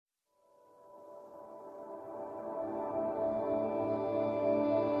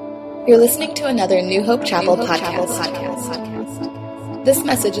You're listening to another New Hope Chapel podcast. This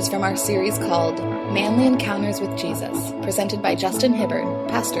message is from our series called Manly Encounters with Jesus, presented by Justin Hibbard,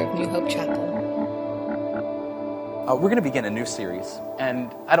 pastor of New Hope Chapel. We're going to begin a new series,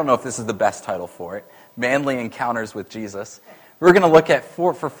 and I don't know if this is the best title for it, Manly Encounters with Jesus. We're going to look at,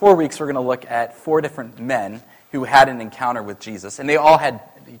 for 4 weeks, we're going to look at 4 different men who had an encounter with Jesus, and they all had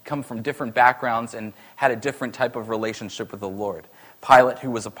come from different backgrounds and had a different type of relationship with the Lord. Pilate, who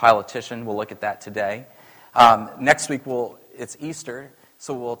was a politician, we'll look at that today. Next week, it's Easter,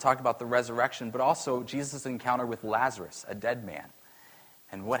 so we'll talk about the resurrection, but also Jesus' encounter with Lazarus, a dead man,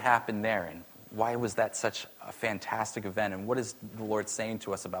 and what happened there, and why was that such a fantastic event, and what is the Lord saying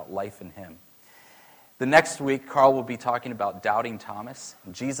to us about life in him? The next week, Carl will be talking about doubting Thomas,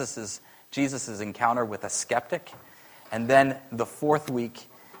 Jesus' encounter with a skeptic, and then the 4th week,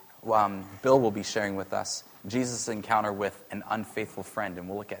 Bill will be sharing with us Jesus' encounter with an unfaithful friend, and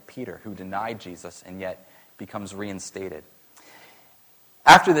we'll look at Peter, who denied Jesus and yet becomes reinstated.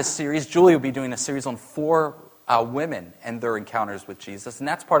 After this series, Julie will be doing a series on 4 women and their encounters with Jesus, and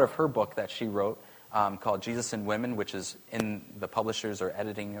that's part of her book that she wrote called Jesus and Women, which is in the publishers are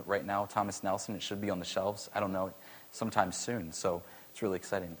editing it right now, Thomas Nelson. It should be on the shelves, I don't know, sometime soon, so it's really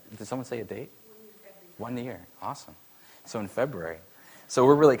exciting. Did someone say a date? 1 year. Awesome. So in February. So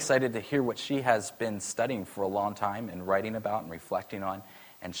we're really excited to hear what she has been studying for a long time and writing about and reflecting on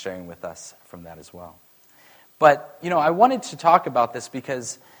and sharing with us from that as well. But, I wanted to talk about this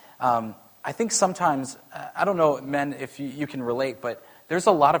because I think sometimes, I don't know, men, if you can relate, but there's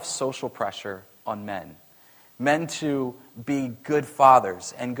a lot of social pressure on men. Men to be good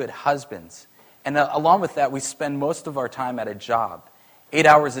fathers and good husbands. And along with that, we spend most of our time at a job. 8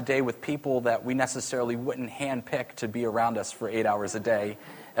 hours a day with people that we necessarily wouldn't handpick to be around us for 8 hours a day,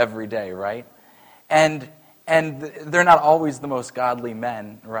 every day, right? And they're not always the most godly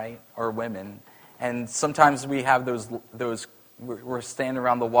men, right, or women. And sometimes we have those we're standing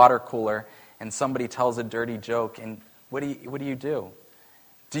around the water cooler and somebody tells a dirty joke, and what do you do?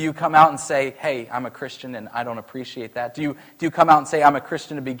 Do you come out and say, hey, I'm a Christian and I don't appreciate that? Do you come out and say, I'm a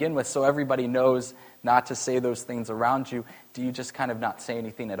Christian to begin with, so everybody knows not to say those things around you? Do you just kind of not say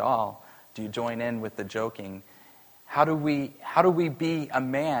anything at all? Do you join in with the joking? How do we be a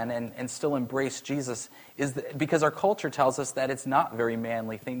man and still embrace Jesus? Because our culture tells us that it's not a very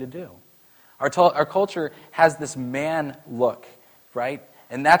manly thing to do. Our culture has this man look, right?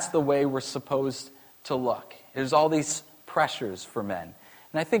 And that's the way we're supposed to look. There's all these pressures for men.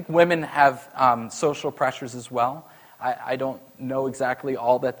 And I think women have social pressures as well. I don't know exactly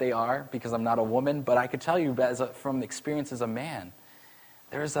all that they are because I'm not a woman, but I could tell you from experience as a man,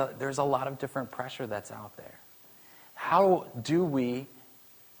 there's a lot of different pressure that's out there. How do we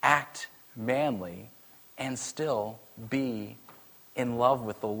act manly and still be in love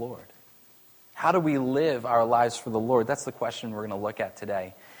with the Lord? How do we live our lives for the Lord? That's the question we're going to look at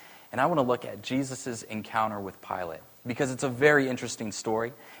today. And I want to look at Jesus' encounter with Pilate, because it's a very interesting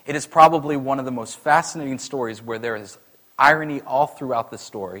story. It is probably one of the most fascinating stories where there is irony all throughout the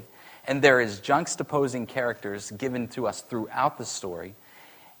story, and there is juxtaposing characters given to us throughout the story.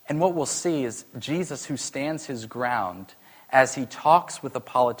 And what we'll see is Jesus who stands his ground as he talks with a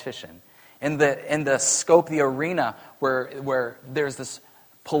politician. In the scope, the arena where there's this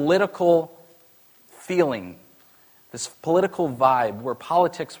political feeling, this political vibe where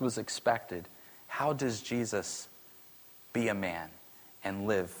politics was expected. How does Jesus be a man and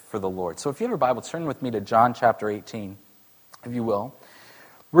live for the Lord? So if you have your Bible, turn with me to John chapter 18, if you will.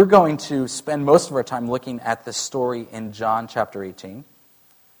 We're going to spend most of our time looking at this story in John chapter 18,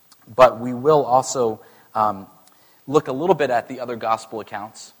 but we will also look a little bit at the other gospel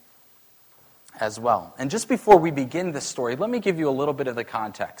accounts as well. And just before we begin this story, let me give you a little bit of the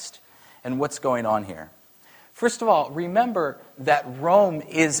context and what's going on here. First of all, remember that Rome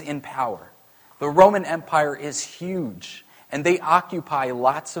is in power. The Roman Empire is huge, and they occupy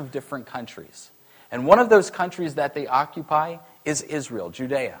lots of different countries. And one of those countries that they occupy is Israel,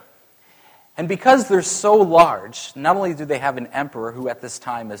 Judea. And because they're so large, not only do they have an emperor, who at this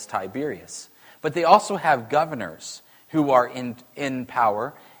time is Tiberius, but they also have governors who are in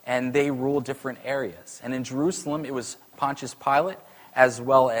power, and they rule different areas. And in Jerusalem, it was Pontius Pilate as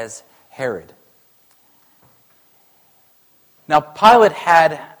well as Herod. Now, Pilate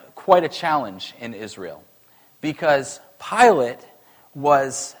had quite a challenge in Israel, because Pilate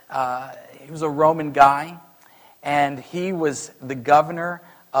was a Roman guy, and he was the governor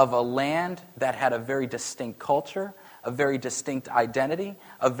of a land that had a very distinct culture, a very distinct identity,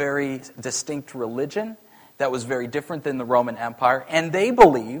 a very distinct religion that was very different than the Roman Empire, and they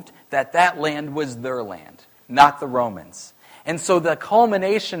believed that that land was their land, not the Romans. And so the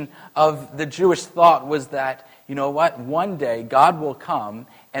culmination of the Jewish thought was that, you know what, one day God will come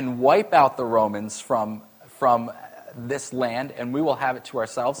and wipe out the Romans from this land, and we will have it to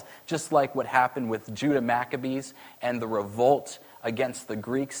ourselves, just like what happened with Judah Maccabees and the revolt against the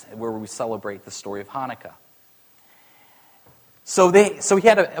Greeks, where we celebrate the story of Hanukkah. So he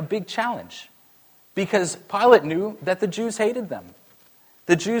had a big challenge, because Pilate knew that the Jews hated them.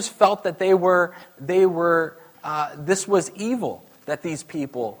 The Jews felt that this was evil, that these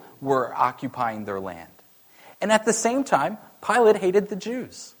people were occupying their land. And at the same time, Pilate hated the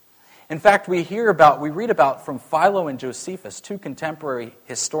Jews. In fact, we read about from Philo and Josephus, two contemporary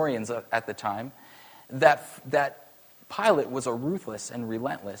historians at the time, that Pilate was a ruthless and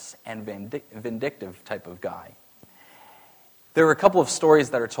relentless and vindictive type of guy. There are a couple of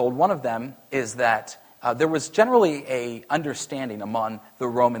stories that are told. One of them is that there was generally an understanding among the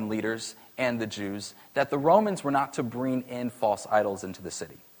Roman leaders and the Jews that the Romans were not to bring in false idols into the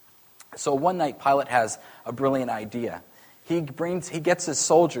city. So one night, Pilate has a brilliant idea. He gets his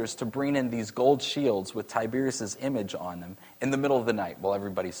soldiers to bring in these gold shields with Tiberius' image on them in the middle of the night while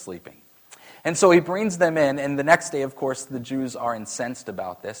everybody's sleeping. And so he brings them in, and the next day, of course, the Jews are incensed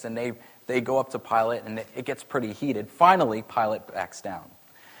about this, and they go up to Pilate, and it gets pretty heated. Finally, Pilate backs down.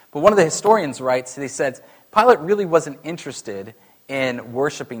 But one of the historians writes, he said, Pilate really wasn't interested in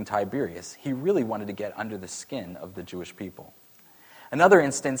worshiping Tiberius. He really wanted to get under the skin of the Jewish people. Another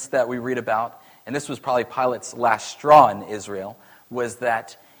instance that we read about, and this was probably Pilate's last straw in Israel, was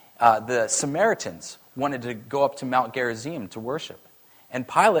that the Samaritans wanted to go up to Mount Gerizim to worship. And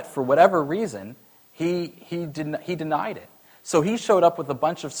Pilate, for whatever reason, he denied it. So he showed up with a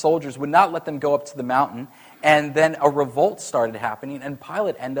bunch of soldiers, would not let them go up to the mountain, and then a revolt started happening, and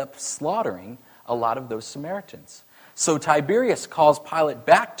Pilate ended up slaughtering a lot of those Samaritans. So Tiberius calls Pilate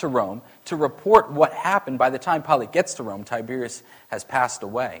back to Rome to report what happened. By the time Pilate gets to Rome, Tiberius has passed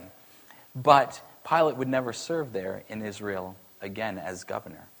away. But Pilate would never serve there in Israel again as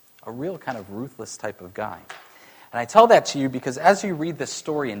governor. A real kind of ruthless type of guy. And I tell that to you because as you read this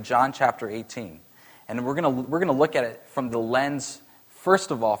story in John chapter 18, and we're going to look at it from the lens,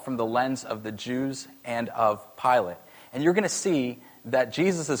 first of all, from the lens of the Jews and of Pilate. And you're going to see that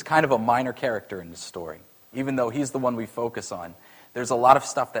Jesus is kind of a minor character in this story, even though he's the one we focus on. There's a lot of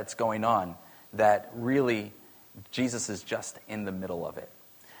stuff that's going on that really Jesus is just in the middle of it.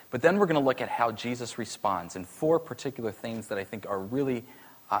 But then we're going to look at how Jesus responds in four particular things that I think are really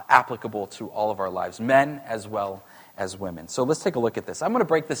applicable to all of our lives, men as well as women. So let's take a look at this. I'm going to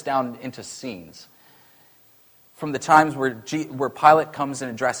break this down into scenes. From the times where Pilate comes and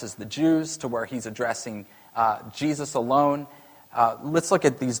addresses the Jews to where he's addressing Jesus alone. Let's look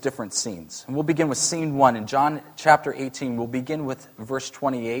at these different scenes. And we'll begin with scene 1. In John chapter 18, we'll begin with verse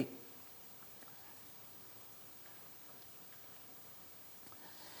 28.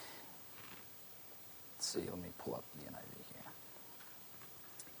 Let's see, let me pull up the NIV here.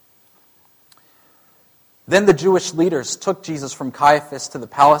 Then the Jewish leaders took Jesus from Caiaphas to the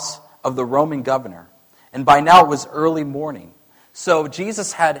palace of the Roman governor. And by now it was early morning. So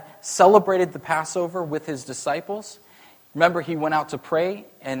Jesus had celebrated the Passover with his disciples. Remember, he went out to pray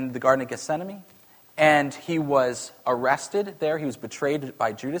in the Garden of Gethsemane, and he was arrested there. He was betrayed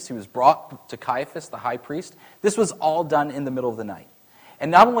by Judas. He was brought to Caiaphas, the high priest. This was all done in the middle of the night. And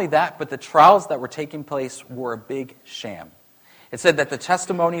not only that, but the trials that were taking place were a big sham. It said that the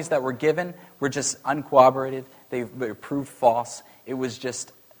testimonies that were given were just uncorroborated. They proved false. It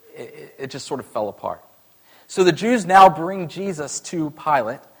just sort of fell apart. So the Jews now bring Jesus to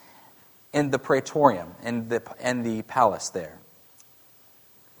Pilate in the praetorium, in the palace there.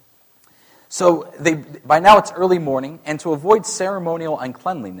 So by now it's early morning, and to avoid ceremonial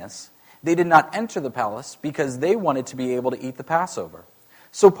uncleanliness, they did not enter the palace because they wanted to be able to eat the Passover.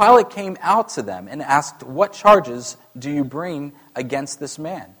 So Pilate came out to them and asked, "What charges do you bring against this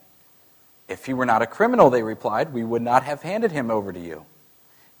man?" "If he were not a criminal," they replied, "we would not have handed him over to you."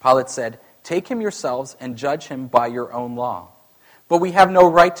 Pilate said, "Take him yourselves and judge him by your own law." "But we have no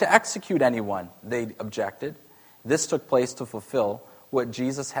right to execute anyone," they objected. This took place to fulfill what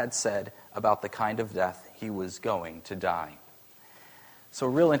Jesus had said about the kind of death he was going to die. So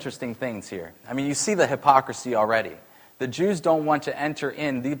real interesting things here. I mean, you see the hypocrisy already. The Jews don't want to enter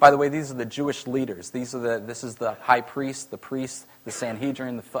in. By the way, these are the Jewish leaders. This is the high priest, the priests, the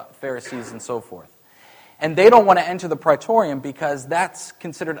Sanhedrin, the Pharisees, and so forth. And they don't want to enter the praetorium because that's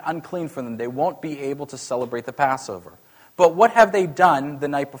considered unclean for them. They won't be able to celebrate the Passover. But what have they done the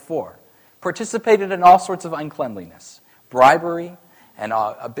night before? Participated in all sorts of uncleanliness. Bribery and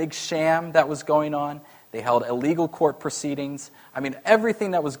a big sham that was going on. They held illegal court proceedings. I mean,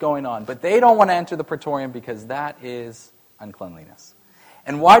 everything that was going on. But they don't want to enter the praetorium because that is uncleanliness.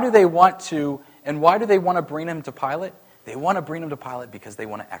 And why do they want to bring him to Pilate? They want to bring him to Pilate because they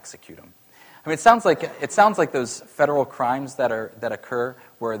want to execute him. I mean, it sounds like those federal crimes that occur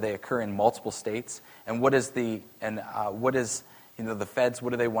where they occur in multiple states. And what is the feds?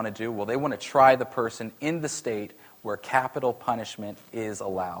 What do they want to do? Well, they want to try the person in the state where capital punishment is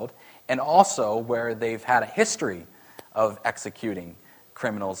allowed, and also where they've had a history of executing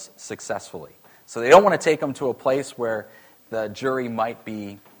criminals successfully. So they don't want to take them to a place where the jury might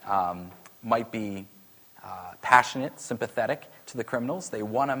be passionate, sympathetic to the criminals. They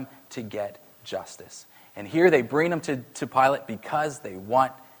want them to get justice. And here they bring him to Pilate because they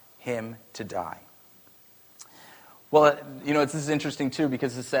want him to die. Well, this is interesting too,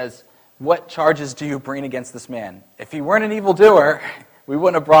 because it says, what charges do you bring against this man? If he weren't an evildoer, we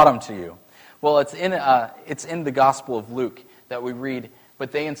wouldn't have brought him to you. Well, it's in the Gospel of Luke that we read,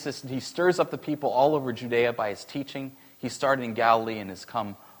 but they insist he stirs up the people all over Judea by his teaching. He started in Galilee and has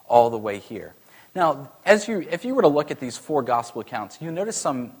come all the way here. Now, if you were to look at these four gospel accounts, you notice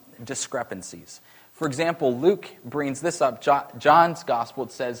some discrepancies. For example, Luke brings this up. John's gospel,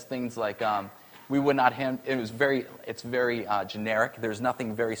 it says things like, we would not him. It's very generic. There's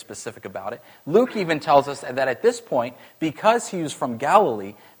nothing very specific about it. Luke even tells us that at this point, because he was from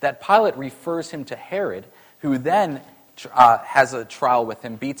Galilee, that Pilate refers him to Herod, who then has a trial with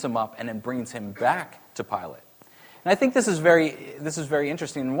him, beats him up, and then brings him back to Pilate. And I think this is very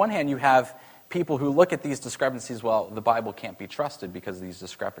interesting. On one hand, you have people who look at these discrepancies, well, the Bible can't be trusted because of these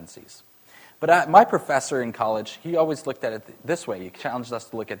discrepancies. But my professor in college, he always looked at it this way. He challenged us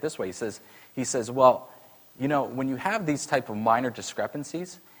to look at it this way. He says, well, when you have these type of minor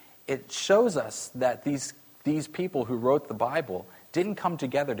discrepancies, it shows us that these people who wrote the Bible didn't come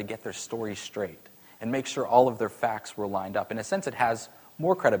together to get their story straight and make sure all of their facts were lined up. In a sense, it has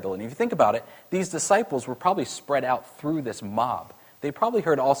more credibility. If you think about it, these disciples were probably spread out through this mob. They probably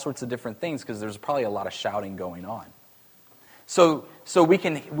heard all sorts of different things because there's probably a lot of shouting going on. So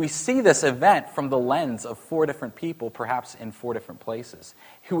we see this event from the lens of four different people, perhaps in four different places,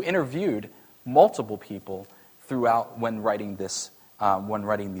 who interviewed multiple people throughout when writing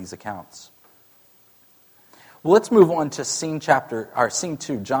these accounts. Well, let's move on to scene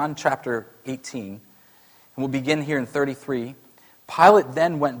 2, John chapter 18, and we'll begin here in 33. Pilate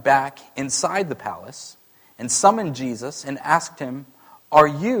then went back inside the palace and summoned Jesus and asked him, "Are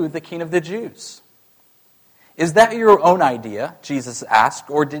you the king of the Jews?" "Is that your own idea?" Jesus asked,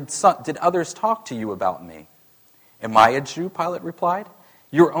 "or did others talk to you about me?" "Am I a Jew?" Pilate replied.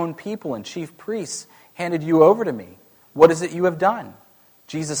 "Your own people and chief priests handed you over to me. What is it you have done?"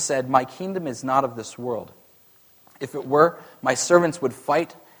 Jesus said, "My kingdom is not of this world. If it were, my servants would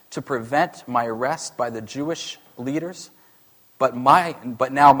fight to prevent my arrest by the Jewish leaders, but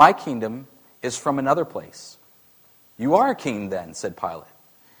now my kingdom is from another place." "You are a king then," said Pilate.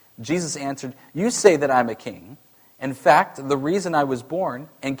 Jesus answered, "You say that I'm a king. In fact, the reason I was born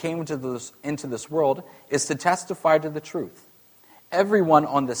and came into this world is to testify to the truth. Everyone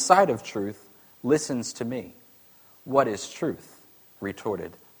on the side of truth listens to me." "What is truth?"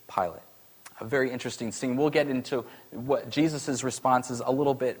 retorted Pilate. A very interesting scene. We'll get into what Jesus' response is a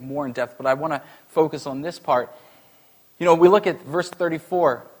little bit more in depth, but I want to focus on this part. We look at verse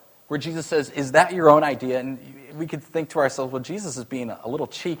 34, where Jesus says, "Is that your own idea?" And we could think to ourselves, well, Jesus is being a little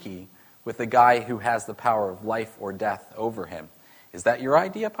cheeky with the guy who has the power of life or death over him. Is that your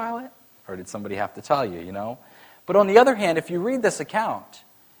idea, Pilate? Or did somebody have to tell you, But on the other hand, if you read this account,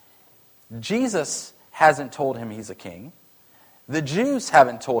 Jesus hasn't told him he's a king. The Jews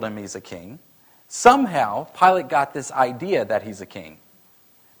haven't told him he's a king. Somehow, Pilate got this idea that he's a king,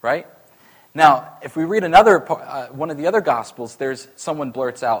 right? Now, if we read one of the other Gospels, there's someone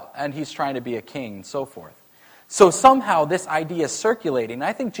blurts out, and he's trying to be a king, and so forth. So somehow this idea is circulating.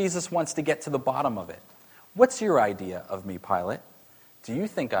 I think Jesus wants to get to the bottom of it. What's your idea of me, Pilate? Do you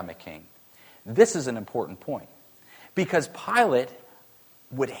think I'm a king? This is an important point, because Pilate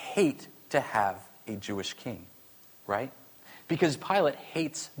would hate to have a Jewish king, right? Because Pilate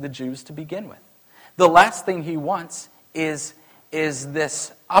hates the Jews to begin with. The last thing he wants is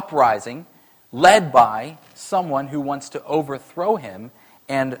this uprising led by someone who wants to overthrow him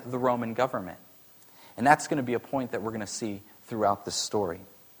and the Roman government. And that's going to be a point that we're going to see throughout this story.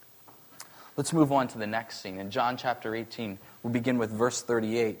 Let's move on to the next scene. In John chapter 18, we'll begin with verse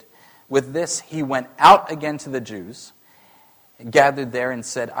 38. With this, he went out again to the Jews, gathered there, and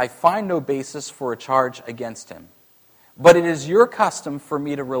said, "I find no basis for a charge against him. But it is your custom for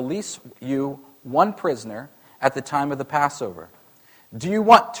me to release you one prisoner at the time of the Passover. Do you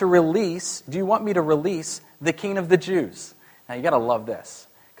want me to release the king of the Jews?" Now you got to love this,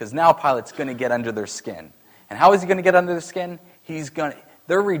 because now Pilate's going to get under their skin. And how is he going to get under their skin?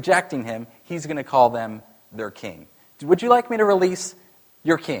 They're rejecting him. He's going to call them their king. Would you like me to release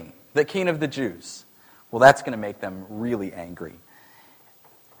your king, the king of the Jews? Well, that's going to make them really angry.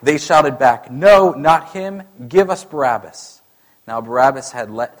 They shouted back, "No, not him. Give us Barabbas." Now, Barabbas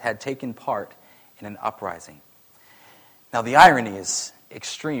had taken part in an uprising. Now, the irony is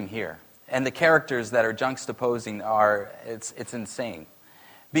extreme here. And the characters that are juxtaposing it's insane.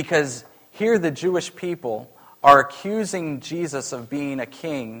 Because here the Jewish people are accusing Jesus of being a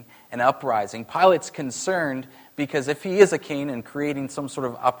king and uprising. Pilate's concerned because if he is a king and creating some sort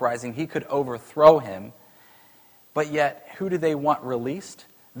of uprising, he could overthrow him. But yet, who do they want released?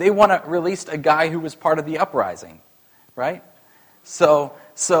 They want to release a guy who was part of the uprising, right? So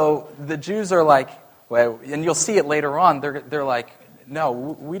the Jews are like, well, and you'll see it later on. They're like, no,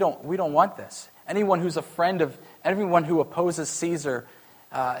 we don't want this. Anyone who opposes Caesar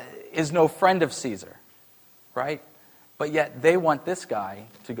is no friend of Caesar, right? But yet they want this guy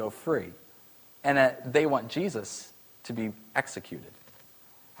to go free, and they want Jesus to be executed.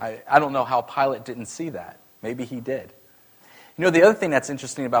 I don't know how Pilate didn't see that. Maybe he did. You know, the other thing that's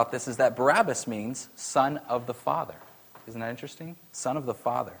interesting about this is that Barabbas means son of the Father. Isn't that interesting? Son of the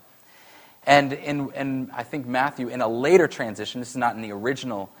Father. And in I think Matthew, in a later transition, this is not in the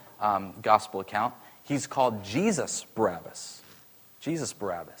original gospel account, he's called Jesus Barabbas. Jesus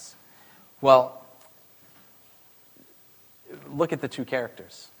Barabbas. Well, look at the two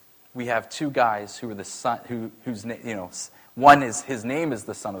characters. We have two guys who are the son, one is his name is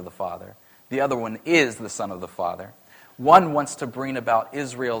the Son of the Father. The other one is the Son of the Father. One wants to bring about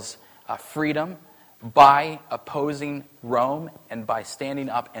Israel's freedom by opposing Rome and by standing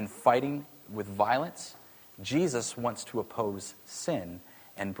up and fighting with violence. Jesus wants to oppose sin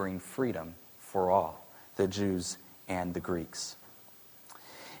and bring freedom for all, the Jews and the Greeks.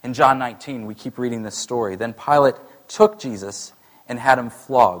 In John 19, we keep reading this story. Then Pilate took Jesus and had him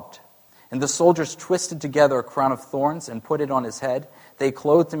flogged. And the soldiers twisted together a crown of thorns and put it on his head. They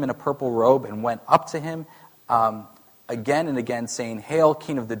clothed him in a purple robe and went up to him again and again, saying, "Hail,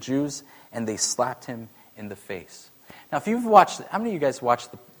 King of the Jews!" And they slapped him in the face. Now, if you've watched, how many of you guys watched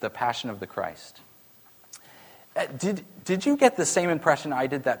the Passion of the Christ? Did you get the same impression I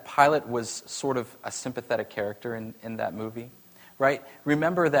did that Pilate was sort of a sympathetic character in that movie? Right?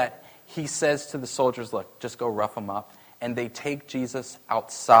 Remember that he says to the soldiers, look, just go rough him up. And they take Jesus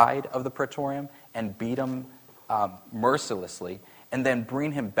outside of the praetorium and beat him mercilessly and then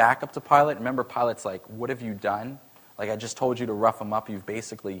bring him back up to Pilate. Remember, Pilate's like, what have you done? Like, I just told you to rough him up. You've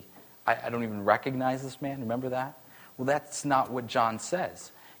basically, I don't even recognize this man. Remember that? Well, that's not what John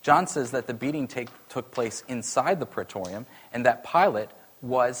says. John says that the beating took place inside the praetorium and that Pilate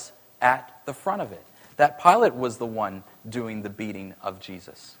was at the front of it. That Pilate was the one doing the beating of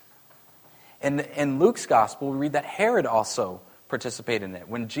Jesus. In Luke's gospel, we read that Herod also participated in it.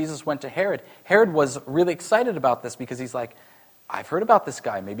 When Jesus went to Herod, Herod was really excited about this because he's like, I've heard about this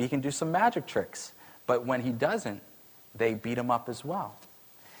guy. Maybe he can do some magic tricks. But when he doesn't, they beat him up as well.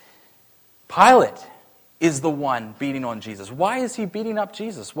 Pilate is the one beating on Jesus. Why is he beating up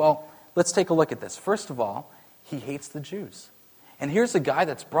Jesus? Well, let's take a look at this. First of all, he hates the Jews. And here's a guy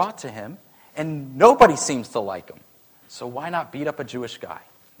that's brought to him, and nobody seems to like him. So why not beat up a Jewish guy,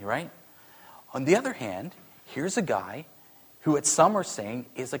 right? On the other hand, here's a guy who at some are saying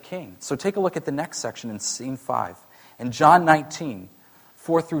is a king. So take a look at the next section in scene 5. In John 19,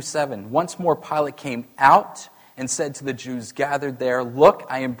 4 through 7, once more Pilate came out and said to the Jews gathered there, "Look,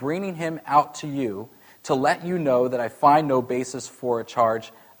 I am bringing him out to you to let you know that I find no basis for a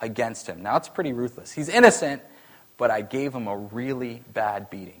charge against him." Now, it's pretty ruthless. He's innocent, but I gave him a really bad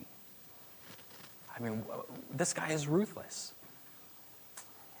beating. I mean, this guy is ruthless.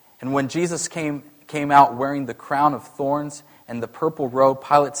 And when Jesus came out wearing the crown of thorns and the purple robe,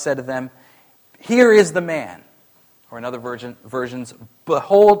 Pilate said to them, "Here is the man." Or in other versions,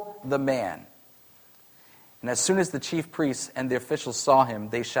 "Behold the man." And as soon as the chief priests and the officials saw him,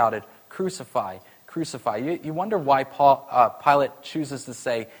 they shouted, "Crucify, crucify." You wonder why Pilate chooses to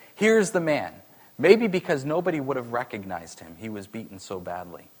say, "Here's the man." Maybe because nobody would have recognized him. He was beaten so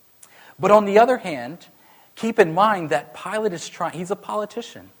badly. But on the other hand, keep in mind that Pilate he's a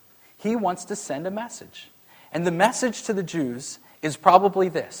politician. He wants to send a message. And the message to the Jews is probably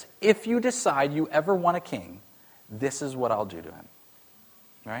this: if you decide you ever want a king, this is what I'll do to him.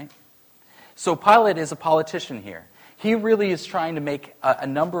 Right? So Pilate is a politician here. He really is trying to make a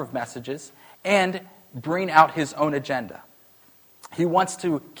number of messages and bring out his own agenda. He wants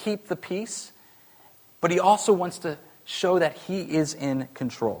to keep the peace, but he also wants to show that he is in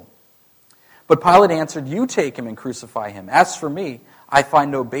control. But Pilate answered, "You take him and crucify him. As for me, I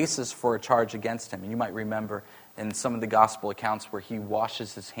find no basis for a charge against him. And you might remember in some of the gospel accounts where he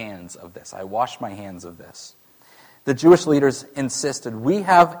washes his hands of this. I wash my hands of this. The Jewish leaders insisted, we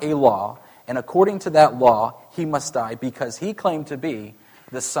have a law, and according to that law, he must die because he claimed to be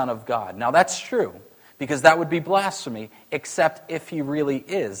the Son of God. Now that's true, because that would be blasphemy, except if he really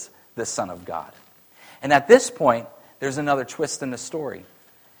is the Son of God. And at this point, there's another twist in the story.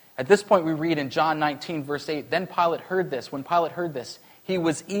 At this point, we read in John 19, verse 8, then Pilate heard this. When Pilate heard this, he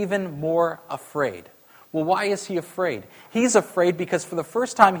was even more afraid. Well, why is he afraid? He's afraid because for the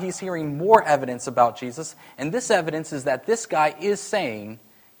first time he's hearing more evidence about Jesus, and this evidence is that this guy is saying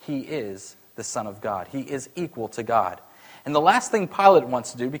he is the Son of God. He is equal to God. And the last thing Pilate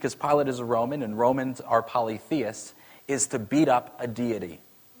wants to do, because Pilate is a Roman and Romans are polytheists, is to beat up a deity.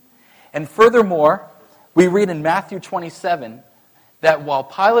 And furthermore, we read in Matthew 27 that while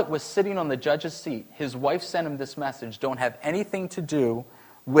Pilate was sitting on the judge's seat, his wife sent him this message, don't have anything to do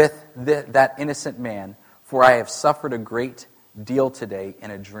with that innocent man, for I have suffered a great deal today in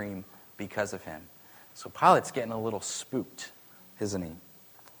a dream because of him. So Pilate's getting a little spooked, isn't he?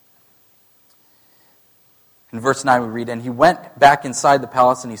 In verse 9 we read, and he went back inside the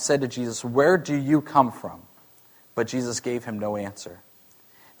palace and he said to Jesus, where do you come from? But Jesus gave him no answer.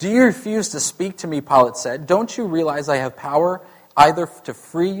 Do you refuse to speak to me, Pilate said. Don't you realize I have power either to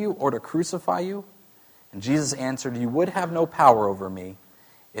free you or to crucify you? And Jesus answered, you would have no power over me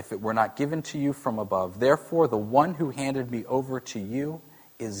if it were not given to you from above. Therefore, the one who handed me over to you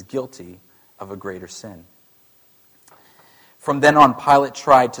is guilty of a greater sin. From then on, Pilate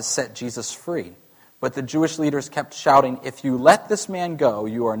tried to set Jesus free. But the Jewish leaders kept shouting, if you let this man go,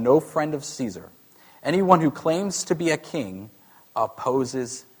 you are no friend of Caesar. Anyone who claims to be a king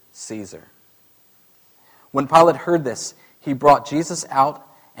opposes Caesar. When Pilate heard this, he brought Jesus out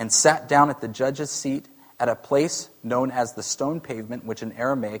and sat down at the judge's seat at a place known as the stone pavement, which in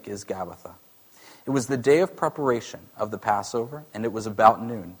Aramaic is Gabbatha. It was the day of preparation of the Passover, and it was about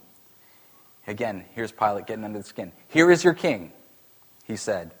noon. Again, here's Pilate getting under the skin. Here is your king, he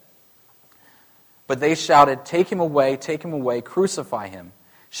said. But they shouted, take him away, crucify him.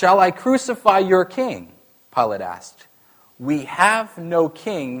 Shall I crucify your king? Pilate asked. We have no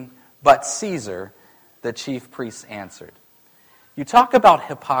king but Caesar, the chief priests answered. You talk about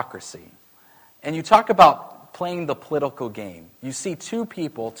hypocrisy, and you talk about playing the political game. You see two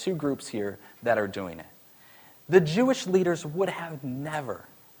groups here that are doing it. The Jewish leaders would have never,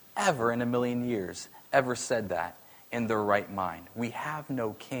 ever in a million years, ever said that in their right mind. We have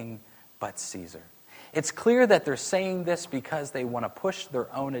no king but Caesar. It's clear that they're saying this because they want to push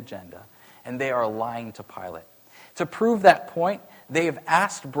their own agenda, and they are lying to Pilate. To prove that point, they have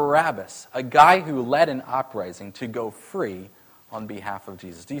asked Barabbas, a guy who led an uprising, to go free on behalf of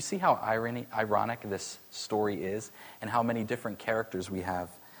Jesus. Do you see how ironic this story is, and how many different characters we have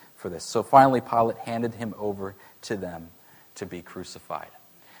for this? So finally, Pilate handed him over to them to be crucified.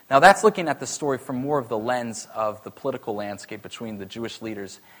 Now that's looking at the story from more of the lens of the political landscape between the Jewish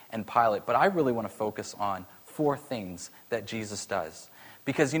leaders and Pilate. But I really want to focus on 4 things that Jesus does.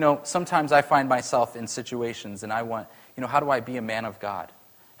 Because, sometimes I find myself in situations and I want, how do I be a man of God?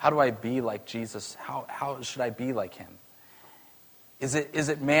 How do I be like Jesus? How should I be like him? Is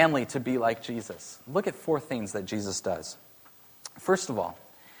it manly to be like Jesus? Look at 4 things that Jesus does. First of all,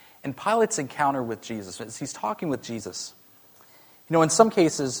 in Pilate's encounter with Jesus, as he's talking with Jesus, in some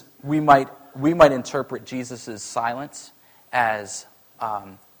cases, we might interpret Jesus' silence as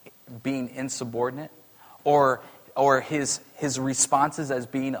being insubordinate, or his responses as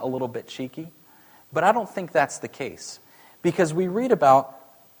being a little bit cheeky. But I don't think that's the case. Because we read about,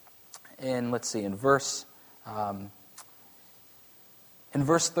 in verse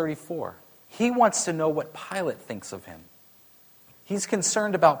 34, he wants to know what Pilate thinks of him. He's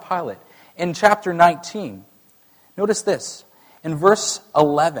concerned about Pilate. In chapter 19, notice this. In verse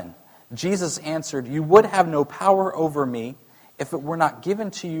 11, Jesus answered, you would have no power over me if it were not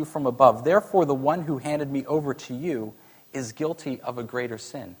given to you from above. Therefore, the one who handed me over to you is guilty of a greater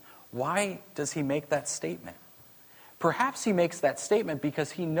sin. Why does he make that statement? Perhaps he makes that statement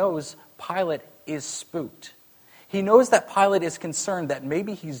because he knows Pilate is spooked. He knows that Pilate is concerned that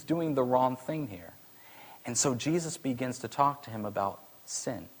maybe he's doing the wrong thing here. And so Jesus begins to talk to him about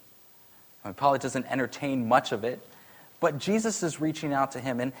sin. Pilate doesn't entertain much of it, but Jesus is reaching out to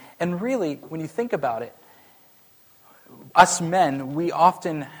him. And really, when you think about it, us men, we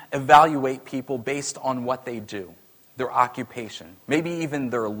often evaluate people based on what they do, their occupation, maybe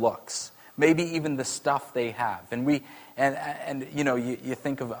even their looks, maybe even the stuff they have. And you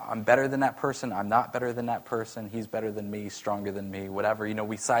think of, I'm better than that person, I'm not better than that person, he's better than me, stronger than me, whatever.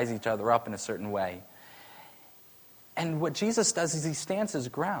 We size each other up in a certain way. And what Jesus does is he stands his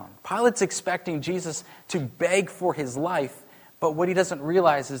ground. Pilate's expecting Jesus to beg for his life, but what he doesn't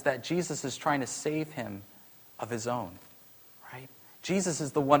realize is that Jesus is trying to save him of his own. Right? Jesus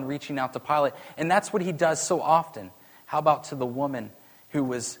is the one reaching out to Pilate, and that's what he does so often. How about to the woman who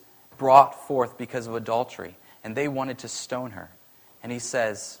was brought forth because of adultery, and they wanted to stone her? And he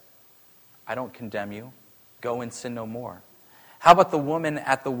says, I don't condemn you. Go and sin no more. How about the woman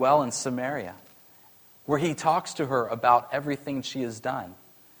at the well in Samaria, where he talks to her about everything she has done?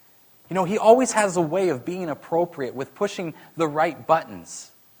 You know, he always has a way of being appropriate with pushing the right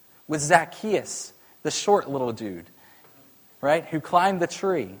buttons. With Zacchaeus, the short little dude, right, who climbed the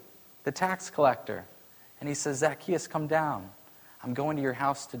tree, the tax collector. And he says, Zacchaeus, come down. I'm going to your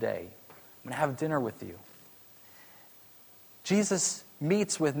house today. I'm going to have dinner with you. Jesus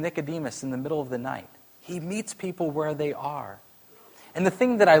meets with Nicodemus in the middle of the night. He meets people where they are. And the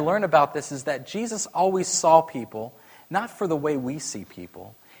thing that I learn about this is that Jesus always saw people, not for the way we see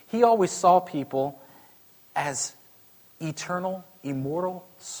people. He always saw people as eternal, immortal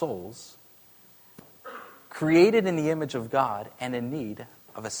souls created in the image of God and in need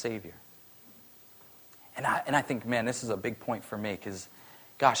of a Savior. And I think, man, this is a big point for me because,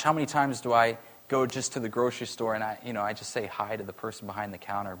 gosh, how many times do I go just to the grocery store and I just say hi to the person behind the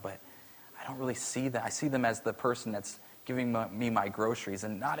counter, but I don't really see that. I see them as the person that's giving me my groceries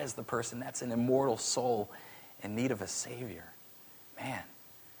and not as the person that's an immortal soul in need of a Savior. Man,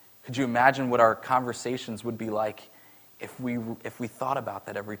 could you imagine what our conversations would be like if we thought about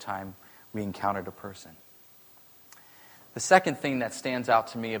that every time we encountered a person? The second thing that stands out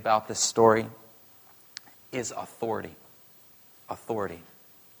to me about this story is authority. Authority.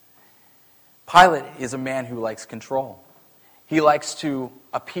 Pilate is a man who likes control. He likes to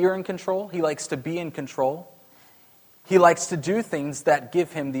appear in control. He likes to be in control. He likes to do things that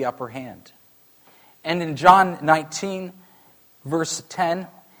give him the upper hand. And in John 19, verse 10,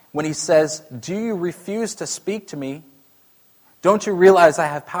 when he says, do you refuse to speak to me? Don't you realize I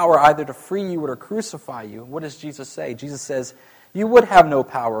have power either to free you or to crucify you? What does Jesus say? Jesus says, you would have no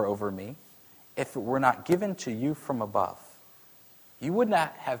power over me if it were not given to you from above. You would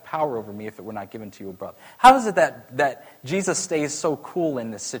not have power over me if it were not given to you above. How is it that Jesus stays so cool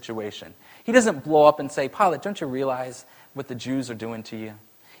in this situation? He doesn't blow up and say, Pilate, don't you realize what the Jews are doing to you?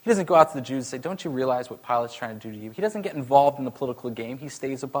 He doesn't go out to the Jews and say, don't you realize what Pilate's trying to do to you? He doesn't get involved in the political game. He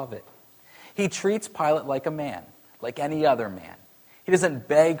stays above it. He treats Pilate like a man, like any other man. He doesn't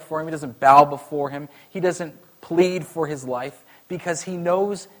beg for him. He doesn't bow before him. He doesn't plead for his life because he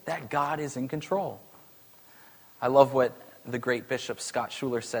knows that God is in control. I love what the great Bishop Scott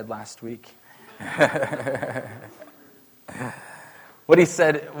Schuler said last week. What he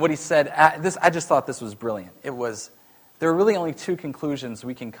said, I just thought this was brilliant. It was, there are really only two conclusions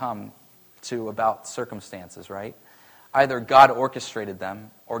we can come to about circumstances, right? Either God orchestrated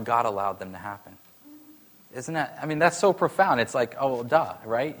them or God allowed them to happen. Isn't that, I mean, that's so profound. It's like, oh, well, duh,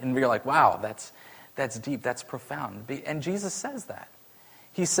 right? And we're like, wow, that's deep, that's profound. And Jesus says that.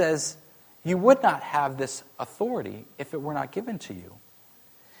 He says, you would not have this authority if it were not given to you.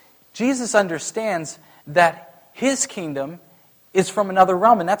 Jesus understands that his kingdom is from another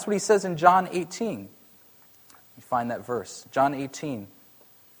realm, and that's what he says in John 18. You find that verse, John 18.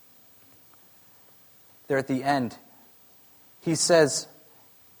 There at the end, he says,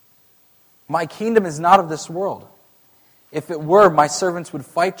 my kingdom is not of this world. If it were, my servants would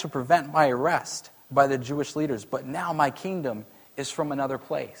fight to prevent my arrest by the Jewish leaders, but now my kingdom is from another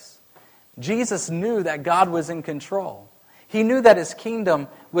place. Jesus knew that God was in control. He knew that his kingdom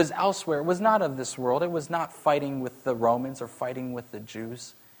was elsewhere. It was not of this world. It was not fighting with the Romans or fighting with the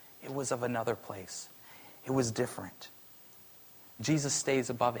Jews. It was of another place. It was different. Jesus stays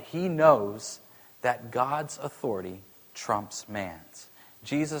above it. He knows that God's authority trumps man's.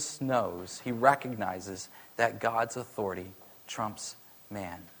 Jesus knows, he recognizes that God's authority trumps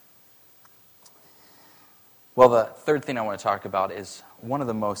man. Well, the third thing I want to talk about is one of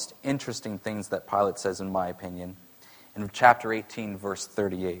the most interesting things that Pilate says, in my opinion. In chapter 18, verse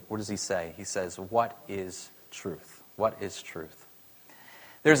 38, what does he say? He says, what is truth? What is truth?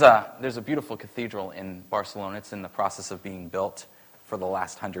 There's a beautiful cathedral in Barcelona. It's in the process of being built for the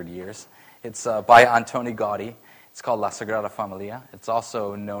last 100 years. It's by Antoni Gaudi. It's called La Sagrada Familia. It's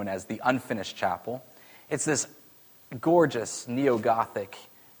also known as the Unfinished Chapel. It's this gorgeous neo-Gothic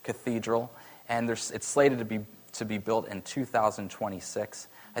cathedral, and it's slated to be built in 2026.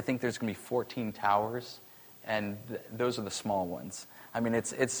 I think there's going to be 14 towers, and those are the small ones. I mean,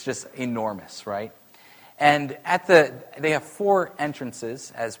 it's just enormous, right? And they have 4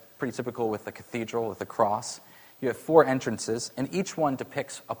 entrances, as pretty typical with the cathedral, with the cross. You have 4 entrances, and each one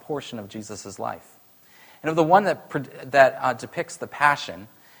depicts a portion of Jesus' life. And of the one that depicts the Passion,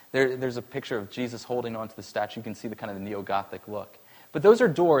 there's a picture of Jesus holding onto the statue. You can see the kind of the neo-Gothic look. But those are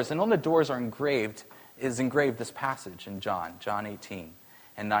doors, and on the doors is engraved this passage in John 18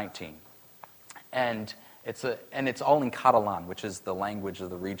 and 19. And it's all in Catalan, which is the language of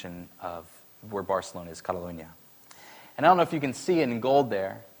the region of where Barcelona is, Catalonia. And I don't know if you can see it in gold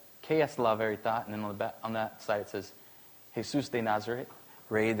there, ¿Qué es la verdad? And then on that side it says, Jesús de Nazaret,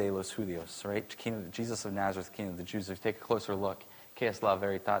 Rey de los Judíos, right? Jesus of Nazareth, King of the Jews. If you take a closer look, ¿Qué es la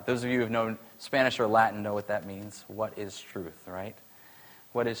verdad? Those of you who have known Spanish or Latin know what that means. What is truth, right?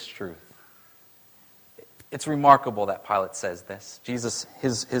 What is truth? It's remarkable that Pilate says this. Jesus,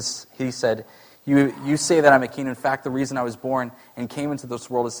 he said, You say that I'm a king. In fact, the reason I was born and came into this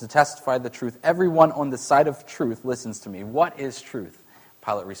world is to testify the truth. Everyone on the side of truth listens to me. What is truth?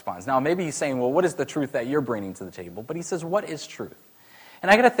 Pilate responds. Now, maybe he's saying, well, what is the truth that you're bringing to the table? But he says, what is truth?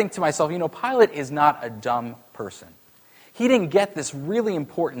 And I got to think to myself, Pilate is not a dumb person. He didn't get this really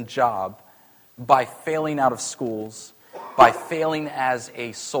important job by failing out of schools, by failing as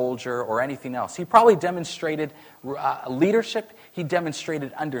a soldier or anything else. He probably demonstrated leadership. He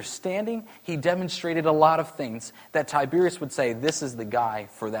demonstrated understanding. He demonstrated a lot of things that Tiberius would say, this is the guy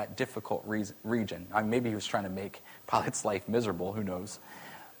for that difficult region. Maybe he was trying to make Pilate's life miserable, who knows.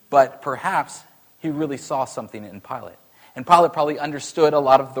 But perhaps he really saw something in Pilate. And Pilate probably understood a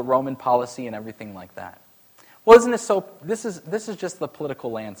lot of the Roman policy and everything like that. Well, isn't it so? This is just the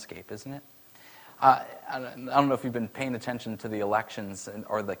political landscape, isn't it? I don't know if you've been paying attention to the elections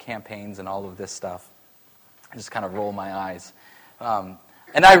or the campaigns and all of this stuff. I just kind of roll my eyes.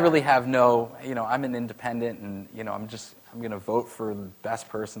 And I really have I'm an independent, and I'm going to vote for the best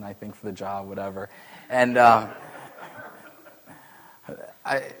person I think for the job, whatever. And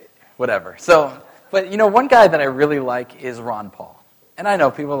whatever. So, but one guy that I really like is Ron Paul. And I know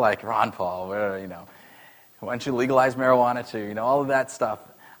people like Ron Paul. Why don't you legalize marijuana too? All of that stuff.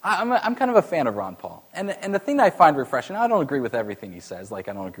 I'm kind of a fan of Ron Paul. And the thing I find refreshing, I don't agree with everything he says, like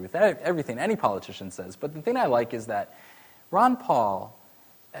I don't agree with everything any politician says, but the thing I like is that Ron Paul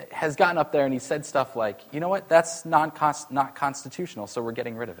has gotten up there and he said stuff like, you know what, that's not constitutional, so we're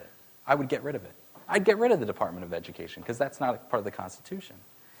getting rid of it. I would get rid of it. I'd get rid of the Department of Education because that's not part of the Constitution.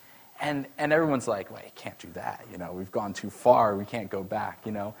 And everyone's like, well, you can't do that. We've gone too far. We can't go back,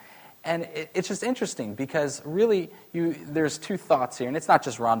 And it's just interesting because really there's two thoughts here. And it's not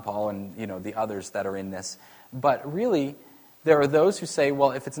just Ron Paul and the others that are in this. But really, there are those who say,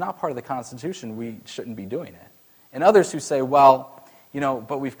 well, if it's not part of the Constitution, we shouldn't be doing it. And others who say, well,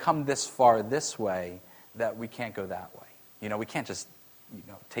 but we've come this far this way that we can't go that way. We can't just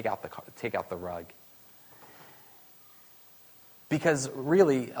take out the rug. Because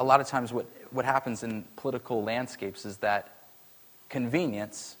really, a lot of times what happens in political landscapes is that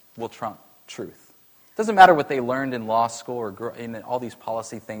convenience will trump truth. It doesn't matter what they learned in law school or in all these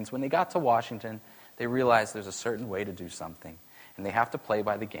policy things. When they got to Washington, they realized there's a certain way to do something, and they have to play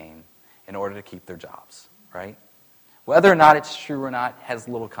by the game in order to keep their jobs, right? Whether or not it's true or not has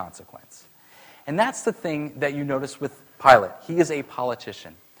little consequence. And that's the thing that you notice with Pilate. He is a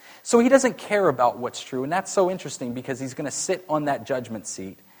politician. So he doesn't care about what's true, and that's so interesting because he's going to sit on that judgment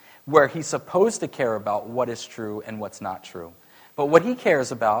seat where he's supposed to care about what is true and what's not true. But what he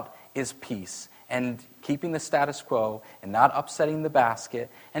cares about is peace and keeping the status quo and not upsetting the basket.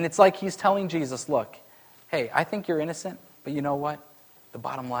 And it's like he's telling Jesus, look, hey, I think you're innocent, but you know what? The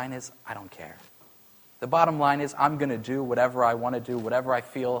bottom line is I don't care. The bottom line is I'm going to do whatever I want to do, whatever I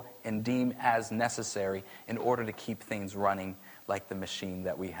feel and deem as necessary in order to keep things running like the machine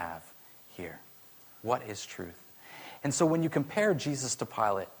that we have here. What is truth? And so when you compare Jesus to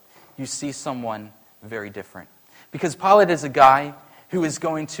Pilate, you see someone very different. Because Pilate is a guy who is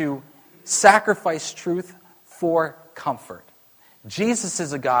going to sacrifice truth for comfort. Jesus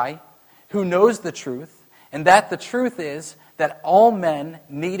is a guy who knows the truth, and that the truth is that all men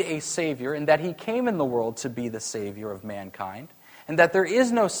need a Savior, and that He came in the world to be the Savior of mankind, and that there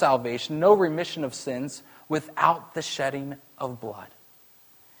is no salvation, no remission of sins without the shedding of blood.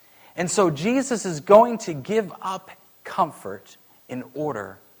 And so Jesus is going to give up comfort in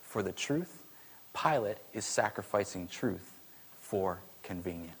order for the truth. Pilate is sacrificing truth for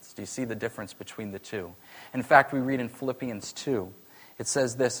convenience. Do you see the difference between the two? In fact, we read in Philippians 2, it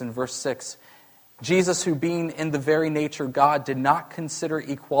says this in verse 6, Jesus, who being in the very nature God, did not consider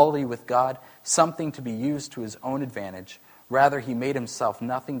equality with God something to be used to His own advantage. Rather, He made Himself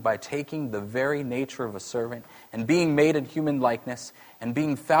nothing by taking the very nature of a servant, and being made in human likeness, and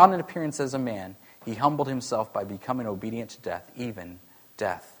being found in appearance as a man, He humbled Himself by becoming obedient to death, even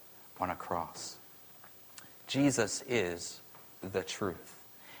death on a cross. Jesus is the truth,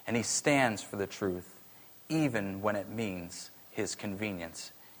 and He stands for the truth even when it means his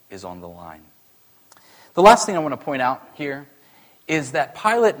convenience is on the line. The last thing I want to point out here is that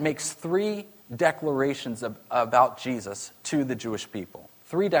Pilate makes 3 declarations about Jesus to the Jewish people.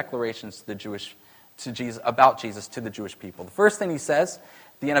 3 declarations about Jesus to the Jewish people. The first thing he says,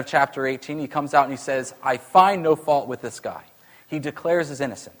 at the end of chapter 18, he comes out and he says, I find no fault with this guy. He declares his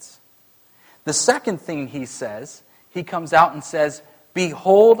innocence. The second thing he says, he comes out and says,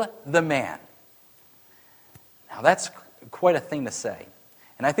 behold the man. Now that's quite a thing to say.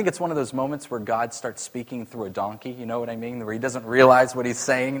 And I think it's one of those moments where God starts speaking through a donkey, you know what I mean? Where he doesn't realize what he's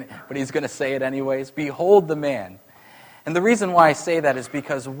saying, but he's going to say it anyways. Behold the man. And the reason why I say that is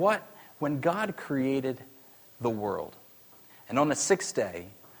because when God created the world, and on the 6th day,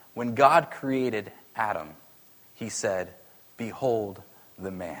 when God created Adam, he said, behold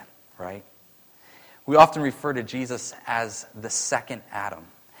the man, right? We often refer to Jesus as the second Adam.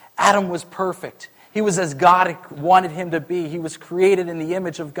 Adam was perfect. He was as God wanted him to be. He was created in the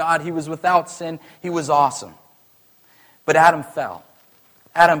image of God. He was without sin. He was awesome. But Adam fell.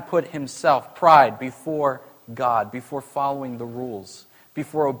 Adam put himself, pride, before God, before following the rules,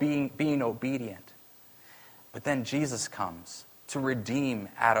 before being obedient. But then Jesus comes to redeem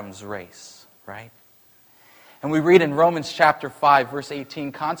Adam's race, right? And we read in Romans chapter 5, verse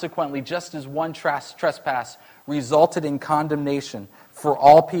 18, consequently, just as one trespass resulted in condemnation for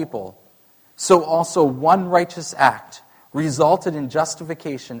all people, so also one righteous act resulted in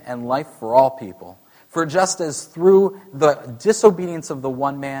justification and life for all people. For just as through the disobedience of the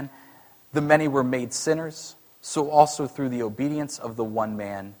one man, the many were made sinners, so also through the obedience of the one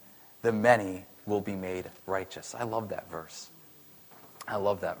man, the many will be made righteous. I love that verse. I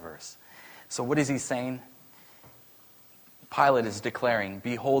love that verse. So what is he saying? Pilate is declaring,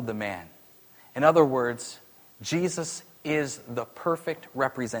 behold the man. In other words, Jesus is the perfect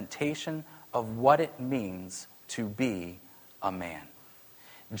representation of what it means to be a man.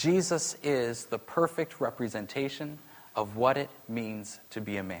 Jesus is the perfect representation of what it means to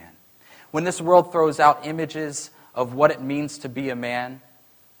be a man. When this world throws out images of what it means to be a man,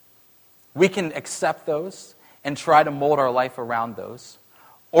 we can accept those and try to mold our life around those.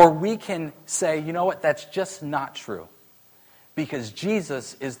 Or we can say, you know what, that's just not true. Because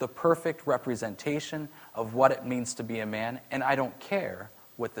Jesus is the perfect representation of what it means to be a man, and I don't care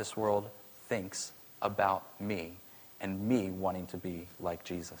what this world thinks about me and me wanting to be like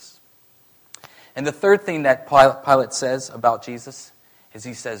Jesus. And the third thing that Pilate says about Jesus is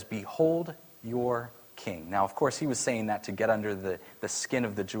he says, behold your king. Now, of course, he was saying that to get under the skin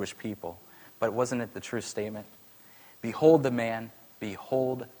of the Jewish people, but wasn't it the true statement? Behold the man,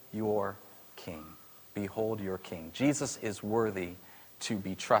 behold your king. Behold your king. Jesus is worthy to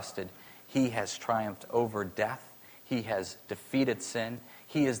be trusted. He has triumphed over death. He has defeated sin.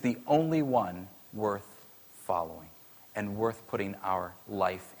 He is the only one worth following and worth putting our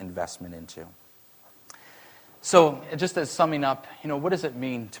life investment into. So, just as summing up, what does it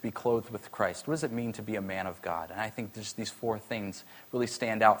mean to be clothed with Christ? What does it mean to be a man of God? And I think just these 4 things really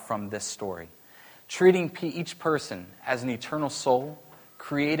stand out from this story. Treating each person as an eternal soul,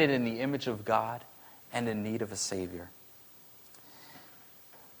 created in the image of God, and in need of a Savior.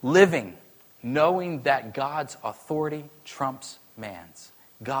 Living, knowing that God's authority trumps man's.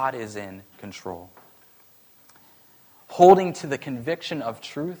 God is in control. Holding to the conviction of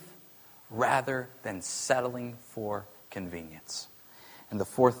truth rather than settling for convenience. And the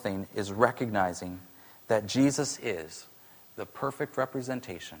 4th thing is recognizing that Jesus is the perfect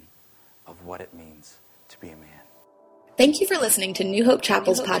representation of what it means to be a man. Thank you for listening to New Hope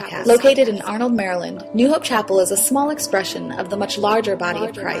Chapel's podcast. Located in Arnold, Maryland, New Hope Chapel is a small expression of the much larger body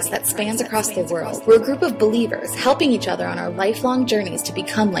of Christ that spans across the world. We're a group of believers helping each other on our lifelong journeys to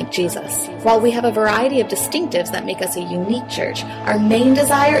become like Jesus. While we have a variety of distinctives that make us a unique church, our main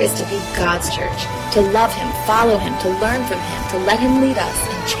desire is to be God's church, to love Him, follow Him, to learn from Him, to let Him lead us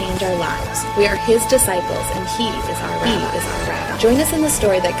and change our lives. We are His disciples, and He is our rabbi. Join us in the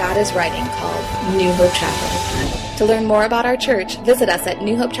story that God is writing called New Hope Chapel. To learn more about our church, visit us at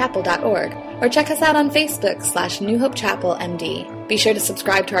newhopechapel.org or check us out on Facebook /New Hope Chapel MD. Be sure to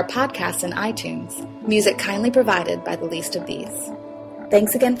subscribe to our podcast in iTunes. Music kindly provided by the least of these.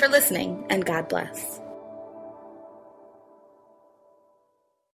 Thanks again for listening, and God bless.